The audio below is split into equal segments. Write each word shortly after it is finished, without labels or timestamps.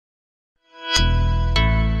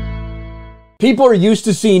People are used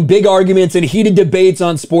to seeing big arguments and heated debates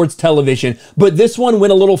on sports television, but this one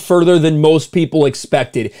went a little further than most people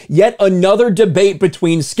expected. Yet another debate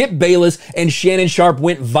between Skip Bayless and Shannon Sharpe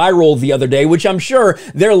went viral the other day, which I'm sure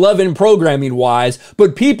they're loving programming-wise,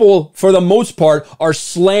 but people, for the most part, are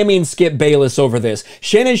slamming Skip Bayless over this.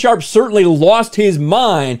 Shannon Sharpe certainly lost his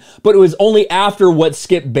mind, but it was only after what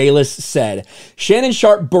Skip Bayless said. Shannon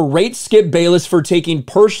Sharpe berates Skip Bayless for taking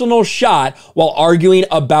personal shot while arguing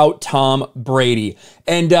about Tom Brady.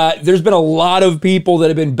 And there's been a lot of people that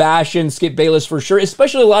have been bashing Skip Bayless for sure,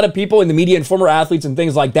 especially a lot of people in the media and former athletes and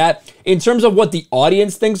things like that. In terms of what the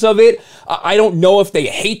audience thinks of it, I don't know if they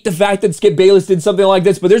hate the fact that Skip Bayless did something like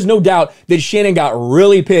this, but there's no doubt that Shannon got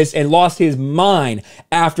really pissed and lost his mind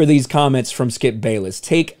after these comments from Skip Bayless.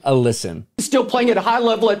 Take a listen. Still playing at a high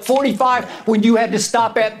level at 45 when you had to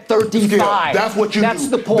stop at 35. Skip, that's what you do. That's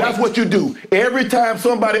the point. That's what you do. Every time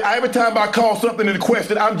I call something into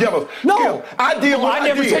question, I'm jealous. No. Skip, I did what I did.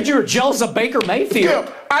 I never said you were jealous of Baker Mayfield.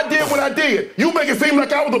 Skip, I did what I did. You make it seem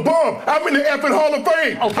like I was a bum. I'm in the effing Hall of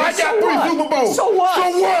Fame. Okay, I got 3 Super Bowls. So what?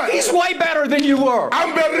 So what? He's way better than you were.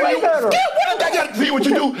 I'm better than you. Better. Skip, what did I got to see what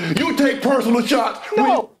you do? You take personal shots.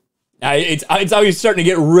 No. It's always starting to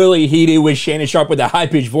get really heated with Shannon Sharpe with that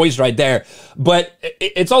high-pitched voice right there. But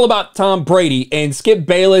it's all about Tom Brady and Skip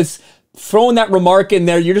Bayless throwing that remark in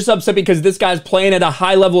there. You're just upset because this guy's playing at a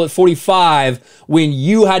high level at 45 when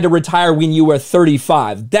you had to retire when you were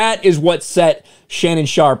 35. That is what set Shannon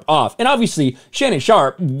Sharpe off. And obviously, Shannon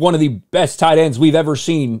Sharpe, one of the best tight ends we've ever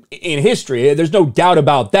seen in history. There's no doubt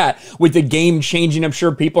about that. With the game changing, I'm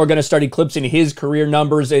sure people are going to start eclipsing his career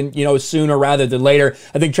numbers and, sooner rather than later.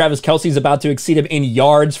 I think Travis Kelce's about to exceed him in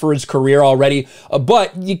yards for his career already.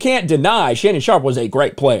 But you can't deny Shannon Sharpe was a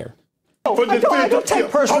great player. I don't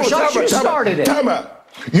take personal shots. You started it. Time out.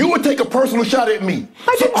 You would take a personal shot at me.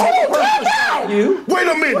 I didn't take a personal shot at you. Wait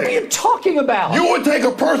a minute. What are you talking about? You would take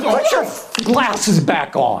a personal Put your glasses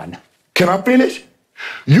back on. Can I finish?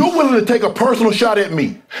 You're willing to take a personal shot at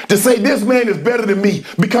me to say this man is better than me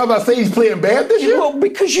because I say he's playing bad this year? Well,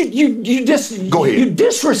 because you just Go ahead. You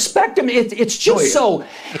disrespect him. It's just so.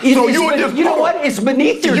 You know what? It's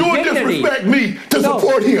beneath your dignity. You would disrespect me to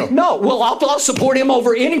support him. No, well, I'll support him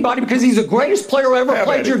over anybody because he's the greatest player who ever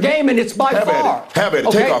played your game, and it's by far. Have at it.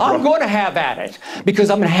 Okay, Take off, bro. I'm going to have at it because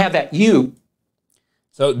I'm going to have at you.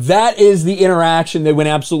 So that is the interaction that went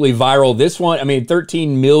absolutely viral. This one,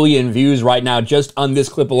 13 million views right now just on this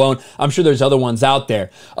clip alone. I'm sure there's other ones out there.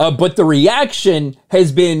 But the reaction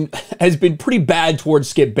has been pretty bad towards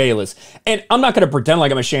Skip Bayless. And I'm not going to pretend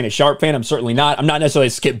like I'm a Shannon Sharpe fan. I'm certainly not. I'm not necessarily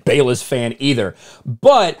a Skip Bayless fan either.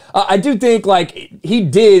 But I do think he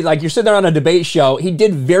did, you're sitting there on a debate show, he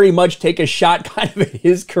did very much take a shot kind of at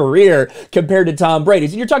his career compared to Tom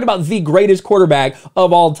Brady's. And you're talking about the greatest quarterback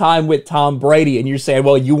of all time with Tom Brady. And you're saying,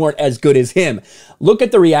 well, you weren't as good as him. Look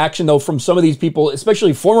at the reaction, though, from some of these people,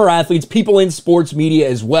 especially former athletes, people in sports media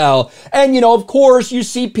as well. And, of course, you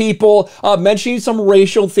see people mentioning some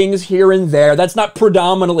racial things here and there. That's not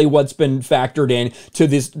predominantly what's been factored in to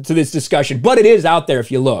this discussion, but it is out there if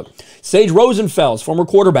you look. Sage Rosenfels, former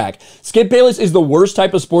quarterback. Skip Bayless is the worst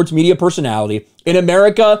type of sports media personality. In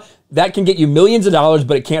America, that can get you millions of dollars,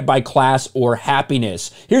 but it can't buy class or happiness.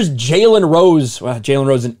 Here's Jalen Rose. Well, Jalen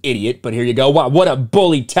Rose is an idiot, but here you go. Wow, what a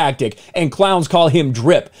bully tactic. And clowns call him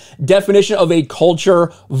drip. Definition of a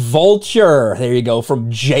culture vulture. There you go, from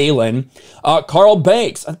Jalen. Carl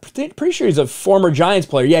Banks. I'm pretty sure he's a former Giants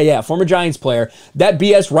player. Yeah, former Giants player. That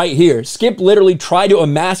BS right here. Skip literally tried to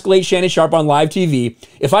emasculate Shannon Sharpe on live TV.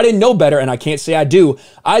 If I didn't know better, and I can't say I do,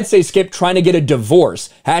 I'd say Skip trying to get a divorce.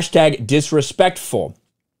 Hashtag disrespectful.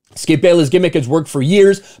 Skip Bayless' gimmick has worked for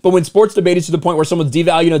years, but when sports debate is to the point where someone's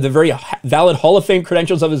devaluing the very valid Hall of Fame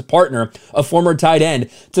credentials of his partner, a former tight end,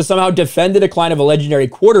 to somehow defend the decline of a legendary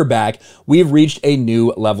quarterback, we've reached a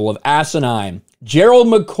new level of asinine. Gerald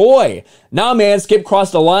McCoy. Nah, man, Skip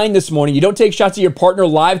crossed a line this morning. You don't take shots at your partner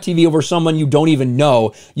live TV over someone you don't even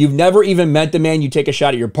know. You've never even met the man. You take a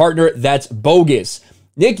shot at your partner. That's bogus.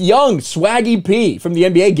 Nick Young, Swaggy P from the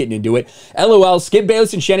NBA getting into it. LOL, Skip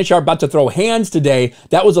Bayless and Shannon Sharpe about to throw hands today.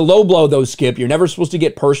 That was a low blow though, Skip. You're never supposed to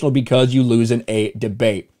get personal because you lose in a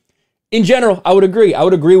debate. In general, I would agree. I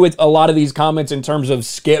would agree with a lot of these comments in terms of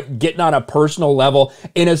Skip getting on a personal level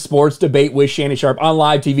in a sports debate with Shannon Sharpe on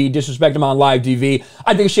live TV, disrespect him on live TV.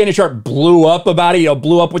 I think Shannon Sharpe blew up about it,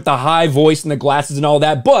 blew up with the high voice and the glasses and all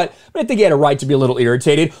that, but I think he had a right to be a little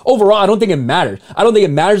irritated. Overall, I don't think it matters. I don't think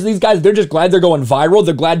it matters to these guys. They're just glad they're going viral.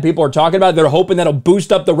 They're glad people are talking about it. They're hoping that'll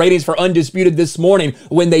boost up the ratings for Undisputed this morning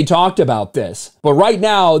when they talked about this. But right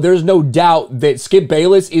now, there's no doubt that Skip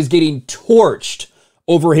Bayless is getting torched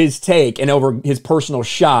over his take and over his personal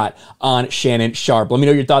shot on Shannon Sharpe. Let me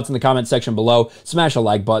know your thoughts in the comment section below. Smash a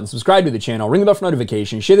like button, subscribe to the channel, ring the bell for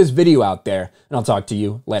notifications, share this video out there, and I'll talk to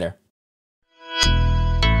you later.